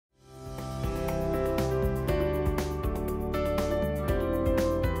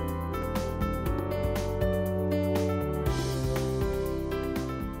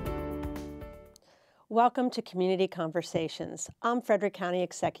Welcome to Community Conversations. I'm Frederick County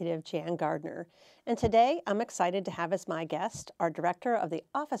Executive Jan Gardner, and today I'm excited to have as my guest our Director of the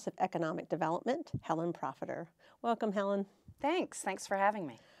Office of Economic Development, Helen Profiter. Welcome, Helen. Thanks for having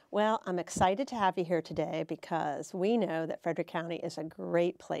me. Well, I'm excited to have you here today because we know that Frederick County is a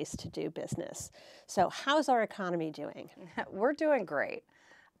great place to do business. So how's our economy doing? We're doing great.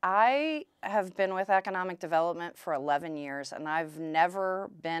 I have been with economic development for 11 years, and I've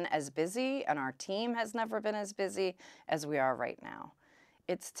never been as busy, and our team has never been as busy as we are right now.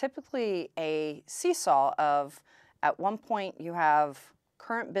 It's typically a seesaw of, at one point you have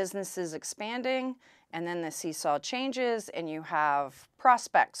current businesses expanding, and then the seesaw changes, and you have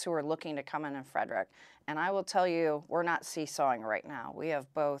prospects who are looking to come in Frederick. And I will tell you, we're not seesawing right now. We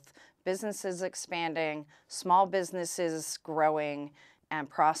have both businesses expanding, small businesses growing, and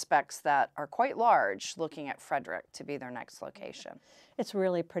prospects that are quite large looking at Frederick to be their next location. It's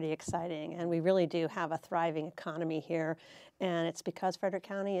really pretty exciting, and we really do have a thriving economy here, and it's because Frederick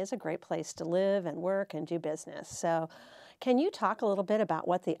County is a great place to live and work and do business. So can you talk a little bit about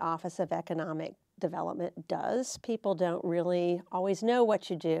what the Office of Economic Development does? People don't really always know what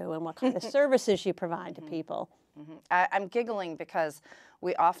you do and what kind of services you provide to people. I'm giggling because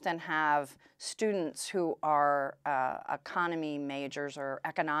we often have students who are economy majors or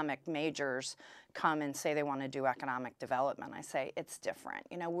economic majors come and say they want to do economic development. I say it's different.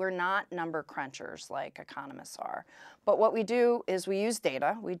 You know, we're not number crunchers like economists are. But what we do is we use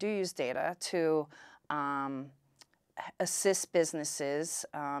data. We do use data to assist businesses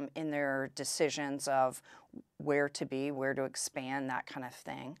in their decisions of where to be, where to expand, that kind of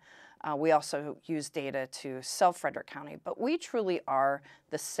thing. We also use data to sell Frederick County, but we truly are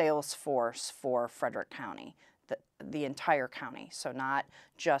the sales force for Frederick County, the entire county. So not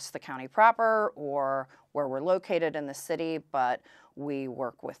just the county proper or where we're located in the city, but we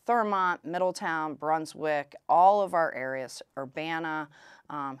work with Thurmont, Middletown, Brunswick, all of our areas, Urbana,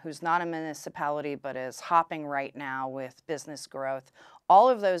 who's not a municipality but is hopping right now with business growth. All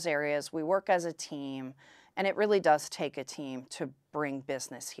of those areas, we work as a team, and it really does take a team to bring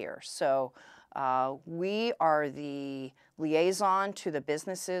business here. So we are the liaison to the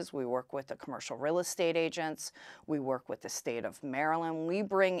businesses. We work with the commercial real estate agents. We work with the state of Maryland. We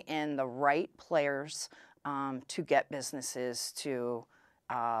bring in the right players to get businesses to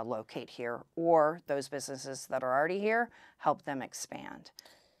locate here, or those businesses that are already here, help them expand.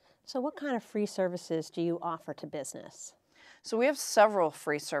 So what kind of free services do you offer to business? So we have several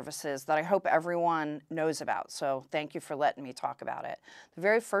free services that I hope everyone knows about. So thank you for letting me talk about it. The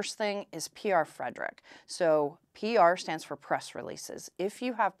very first thing is PR Frederick. So PR stands for press releases. If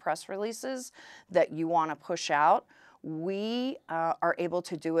you have press releases that you want to push out, we are able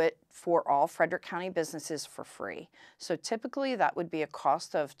to do it for all Frederick County businesses for free. So typically that would be a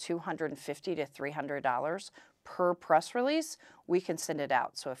cost of $250 to $300 per press release. We can send it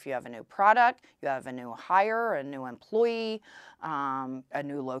out. So if you have a new product, you have a new hire, a new employee, a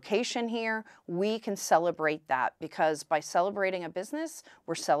new location here, we can celebrate that, because by celebrating a business,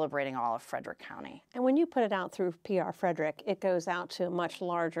 we're celebrating all of Frederick County. And when you put it out through PR Frederick, it goes out to a much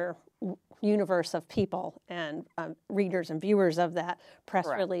larger universe of people and readers and viewers of that press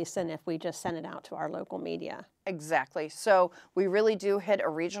release than if we just send it out to our local media. Exactly. So we really do hit a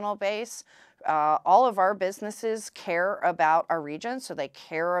regional base. All of our businesses care about our region, so they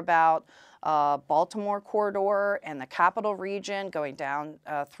care about Baltimore corridor and the capital region going down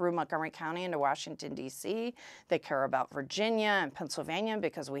through Montgomery County into Washington, D.C. They care about Virginia and Pennsylvania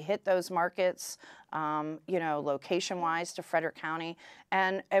because we hit those markets, you know, location-wise to Frederick County.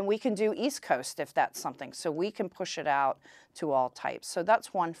 And we can do East Coast if that's something. So we can push it out to all types. So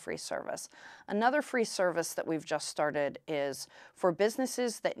that's one free service. Another free service that we've just started is for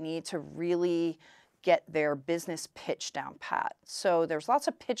businesses that need to really get their business pitch down pat. So there's lots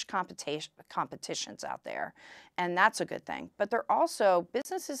of pitch competitions out there, and that's a good thing. But they're also,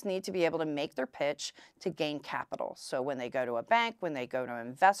 businesses need to be able to make their pitch to gain capital. So when they go to a bank, when they go to an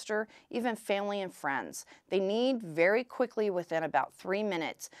investor, even family and friends, they need very quickly, within about 3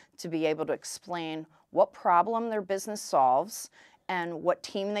 minutes, to be able to explain what problem their business solves and what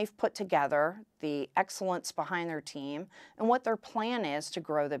team they've put together, the excellence behind their team, and what their plan is to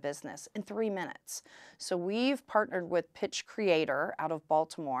grow the business in 3 minutes. So we've partnered with Pitch Creator out of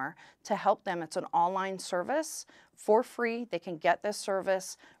Baltimore to help them. It's an online service for free. They can get this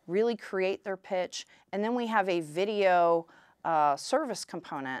service, really create their pitch, and then we have a video service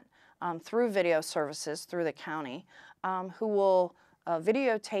component through video services through the county who will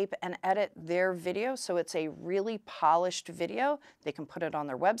videotape and edit their video so it's a really polished video. They can put it on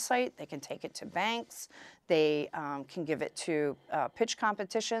their website, they can take it to banks, they can give it to pitch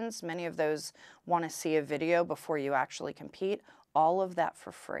competitions. Many of those want to see a video before you actually compete. All of that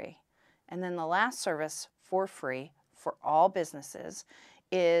for free. And then the last service for free for all businesses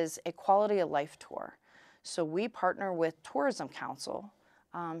is a quality of life tour. So we partner with Tourism Council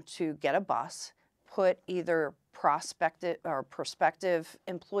to get a bus, put either prospective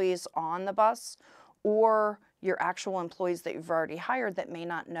employees on the bus or your actual employees that you've already hired that may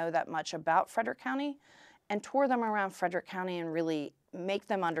not know that much about Frederick County, and tour them around Frederick County and really make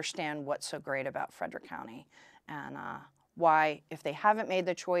them understand what's so great about Frederick County and why, if they haven't made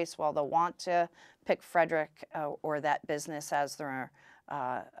the choice, well, they'll want to pick Frederick or that business as their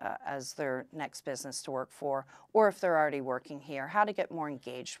next business to work for, or if they're already working here, how to get more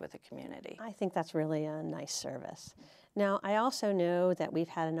engaged with the community. I think that's really a nice service. Now, I also know that we've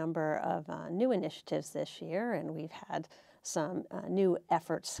had a number of new initiatives this year, and we've had some new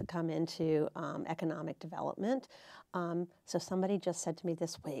efforts come into economic development. So somebody just said to me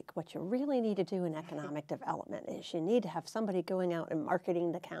this week, what you really need to do in economic development is you need to have somebody going out and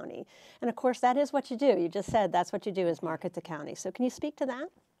marketing the county. And of course, that is what you do. You just said that's what you do is market the county. So can you speak to that?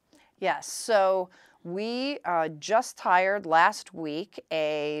 Yes. So we just hired last week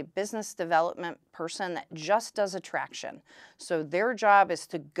a business development person that just does attraction. So their job is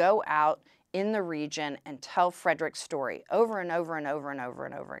to go out in the region and tell Frederick's story over and over and over and over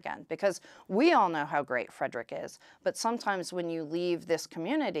and over again, because we all know how great Frederick is, but sometimes when you leave this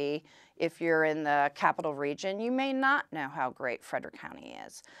community, if you're in the capital region, you may not know how great Frederick County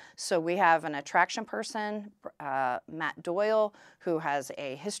is. So we have an attraction person, Matt Doyle, who has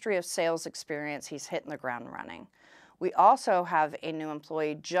a history of sales experience. He's hitting the ground running. We also have a new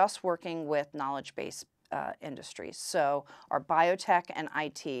employee just working with knowledge-based industries. So our biotech and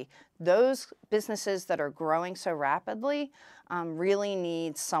IT, those businesses that are growing so rapidly really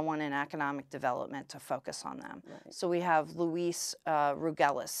need someone in economic development to focus on them. Right. So we have Luis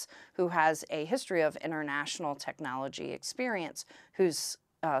Rugelis, who has a history of international technology experience, who's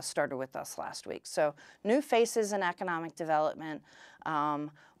started with us last week. So new faces in economic development.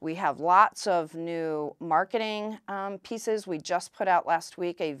 We have lots of new marketing pieces. We just put out last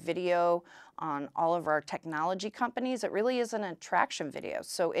week a video on all of our technology companies. It really is an attraction video.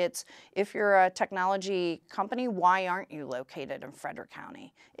 So it's, if you're a technology company, why aren't you located in Frederick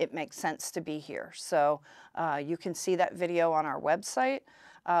County? It makes sense to be here. So you can see that video on our website.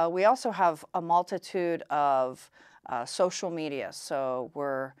 We also have a multitude of social media. So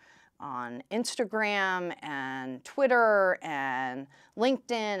we're on Instagram and Twitter and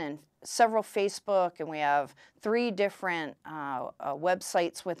LinkedIn and several Facebook, and we have 3 different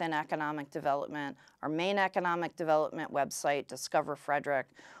websites within economic development. Our main economic development website, Discover Frederick.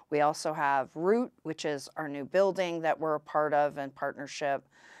 We also have Root, which is our new building that we're a part of in partnership.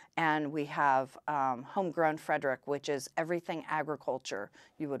 And we have Homegrown Frederick, which is everything agriculture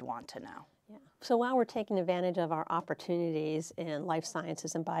you would want to know. Yeah. So while we're taking advantage of our opportunities in life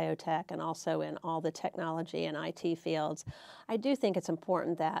sciences and biotech and also in all the technology and IT fields, I do think it's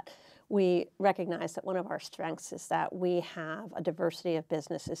important that we recognize that one of our strengths is that we have a diversity of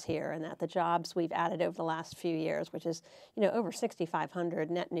businesses here, and that the jobs we've added over the last few years, which is over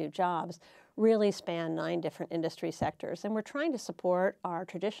 6,500 net new jobs, really span 9 different industry sectors. And we're trying to support our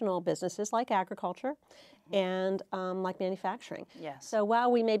traditional businesses like agriculture and like manufacturing. Yes. So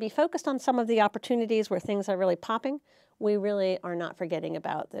while we may be focused on some of the opportunities where things are really popping, we really are not forgetting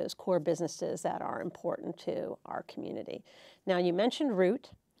about those core businesses that are important to our community. Now, you mentioned Root.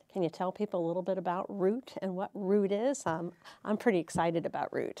 Can you tell people a little bit about Root and what Root is? I'm pretty excited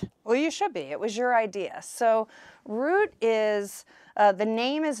about Root. Well, you should be. It was your idea. So Root is, the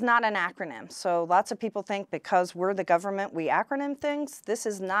name is not an acronym. So lots of people think because we're the government, we acronym things. This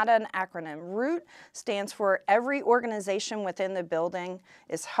is not an acronym. Root stands for every organization within the building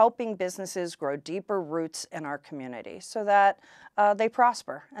is helping businesses grow deeper roots in our community so that they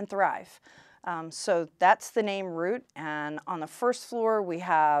prosper and thrive. So that's the name Root, and on the first floor we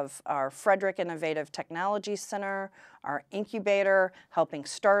have our Frederick Innovative Technology Center, our incubator, helping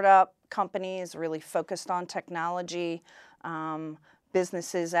startup companies really focused on technology,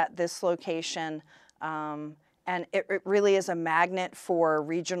 businesses at this location, and it really is a magnet for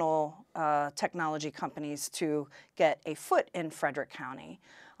regional technology companies to get a foot in Frederick County.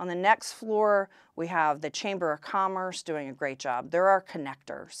 On the next floor, we have the Chamber of Commerce doing a great job. They're our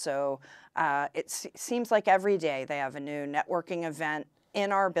connector. So it seems like every day they have a new networking event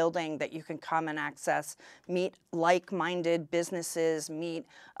in our building that you can come and access, meet like-minded businesses, meet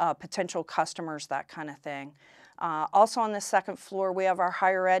potential customers, that kind of thing. Also on the second floor, we have our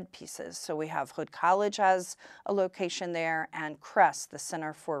higher ed pieces. So we have Hood College has a location there, and CREST, the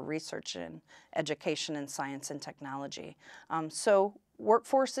Center for Research in Education in Science and Technology. So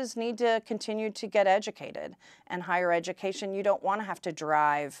workforces need to continue to get educated. And higher education, you don't want to have to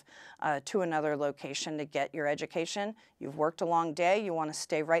drive to another location to get your education. You've worked a long day, you want to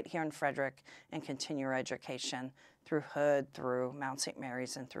stay right here in Frederick and continue your education through Hood, through Mount St.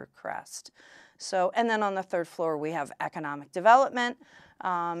 Mary's, and through CREST. So, and then on the third floor, we have economic development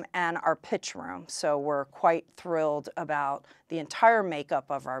and our pitch room. So we're quite thrilled about the entire makeup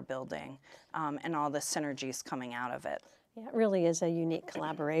of our building and all the synergies coming out of it. Yeah, it really is a unique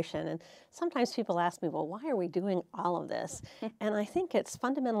collaboration. And sometimes people ask me, well, why are we doing all of this? And I think it's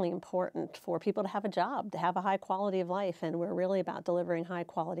fundamentally important for people to have a job, to have a high quality of life. And we're really about delivering high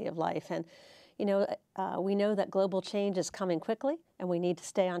quality of life. And you know, we know that global change is coming quickly, and we need to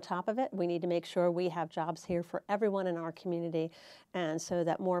stay on top of it. We need to make sure we have jobs here for everyone in our community, and so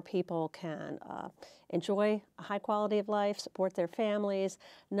that more people can enjoy a high quality of life, support their families,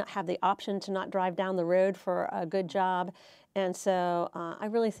 not have the option to not drive down the road for a good job. And so I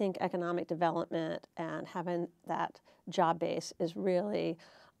really think economic development and having that job base is really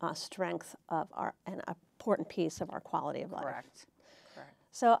a strength of an important piece of our quality of life. Correct.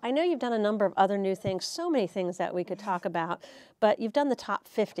 So I know you've done a number of other new things, so many things that we could talk about, but you've done the top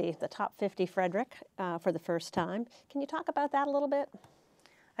 50 Frederick for the first time. Can you talk about that a little bit?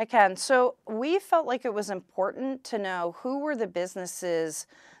 I can. So we felt like it was important to know who were the businesses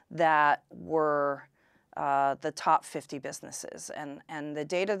that were the top 50 businesses. And the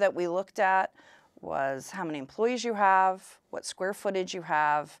data that we looked at was how many employees you have, what square footage you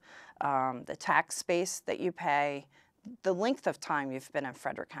have, the tax base that you pay, the length of time you've been in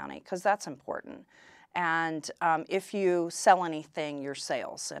Frederick County, because that's important. And if you sell anything, your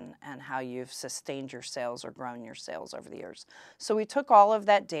sales and how you've sustained your sales or grown your sales over the years. So we took all of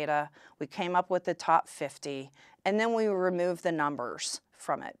that data, we came up with the top 50, and then we removed the numbers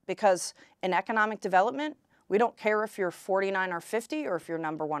from it. Because in economic development, we don't care if you're 49 or 50 or if you're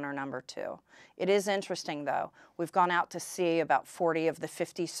number 1 or number 2. It is interesting though. We've gone out to see about 40 of the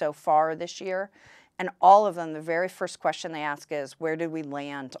 50 so far this year. And all of them, the very first question they ask is, where did we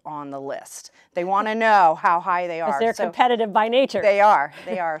land on the list? They want to know how high they are. Because they're competitive by nature. They are.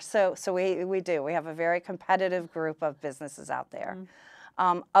 So we do. We have a very competitive group of businesses out there.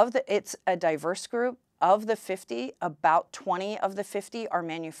 It's a diverse group. Of the 50, about 20 of the 50 are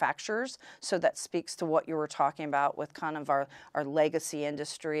manufacturers. So that speaks to what you were talking about with kind of our legacy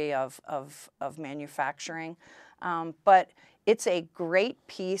industry of manufacturing. But it's a great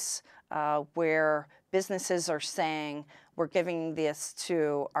piece where businesses are saying, we're giving this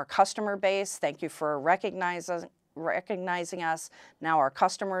to our customer base. Thank you for recognizing us. Now our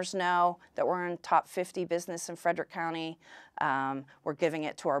customers know that we're in top 50 business in Frederick County. We're giving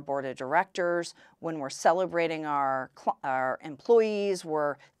it to our board of directors. When we're celebrating our employees,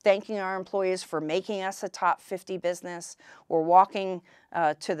 we're thanking our employees for making us a top 50 business. We're walking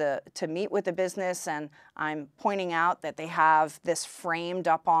to meet with the business, and I'm pointing out that they have this framed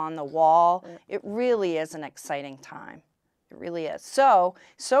up on the wall. It really is an exciting time. It really is. So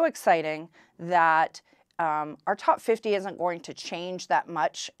exciting that our top 50 isn't going to change that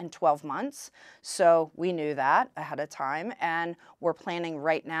much in 12 months. So we knew that ahead of time, and we're planning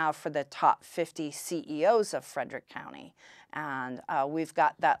right now for the top 50 CEOs of Frederick County. And we've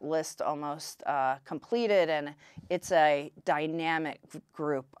got that list almost completed, and it's a dynamic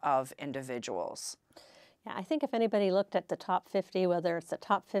group of individuals. Yeah, I think if anybody looked at the top 50, whether it's the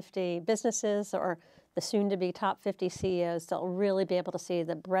top 50 businesses or the soon-to-be top 50 CEOs, they'll really be able to see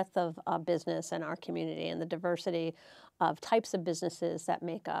the breadth of business in our community and the diversity of types of businesses that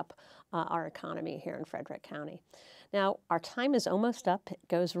make up our economy here in Frederick County. Now, our time is almost up. It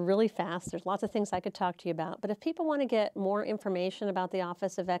goes really fast. There's lots of things I could talk to you about, but if people want to get more information about the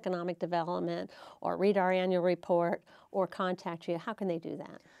Office of Economic Development or read our annual report or contact you, how can they do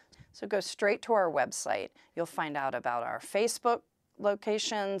that? So go straight to our website. You'll find out about our Facebook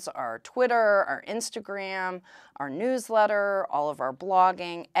locations, our Twitter, our Instagram, our newsletter, all of our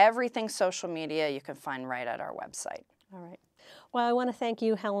blogging, everything social media you can find right at our website. All right. Well, I want to thank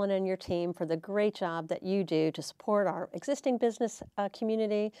you, Helen, and your team for the great job that you do to support our existing business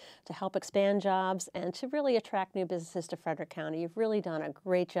community, to help expand jobs, and to really attract new businesses to Frederick County. You've really done a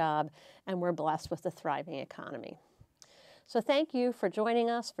great job, and we're blessed with a thriving economy. So thank you for joining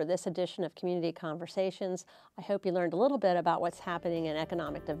us for this edition of Community Conversations. I hope you learned a little bit about what's happening in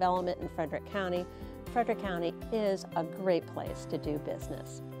economic development in Frederick County. Frederick County is a great place to do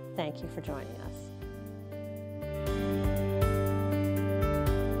business. Thank you for joining us.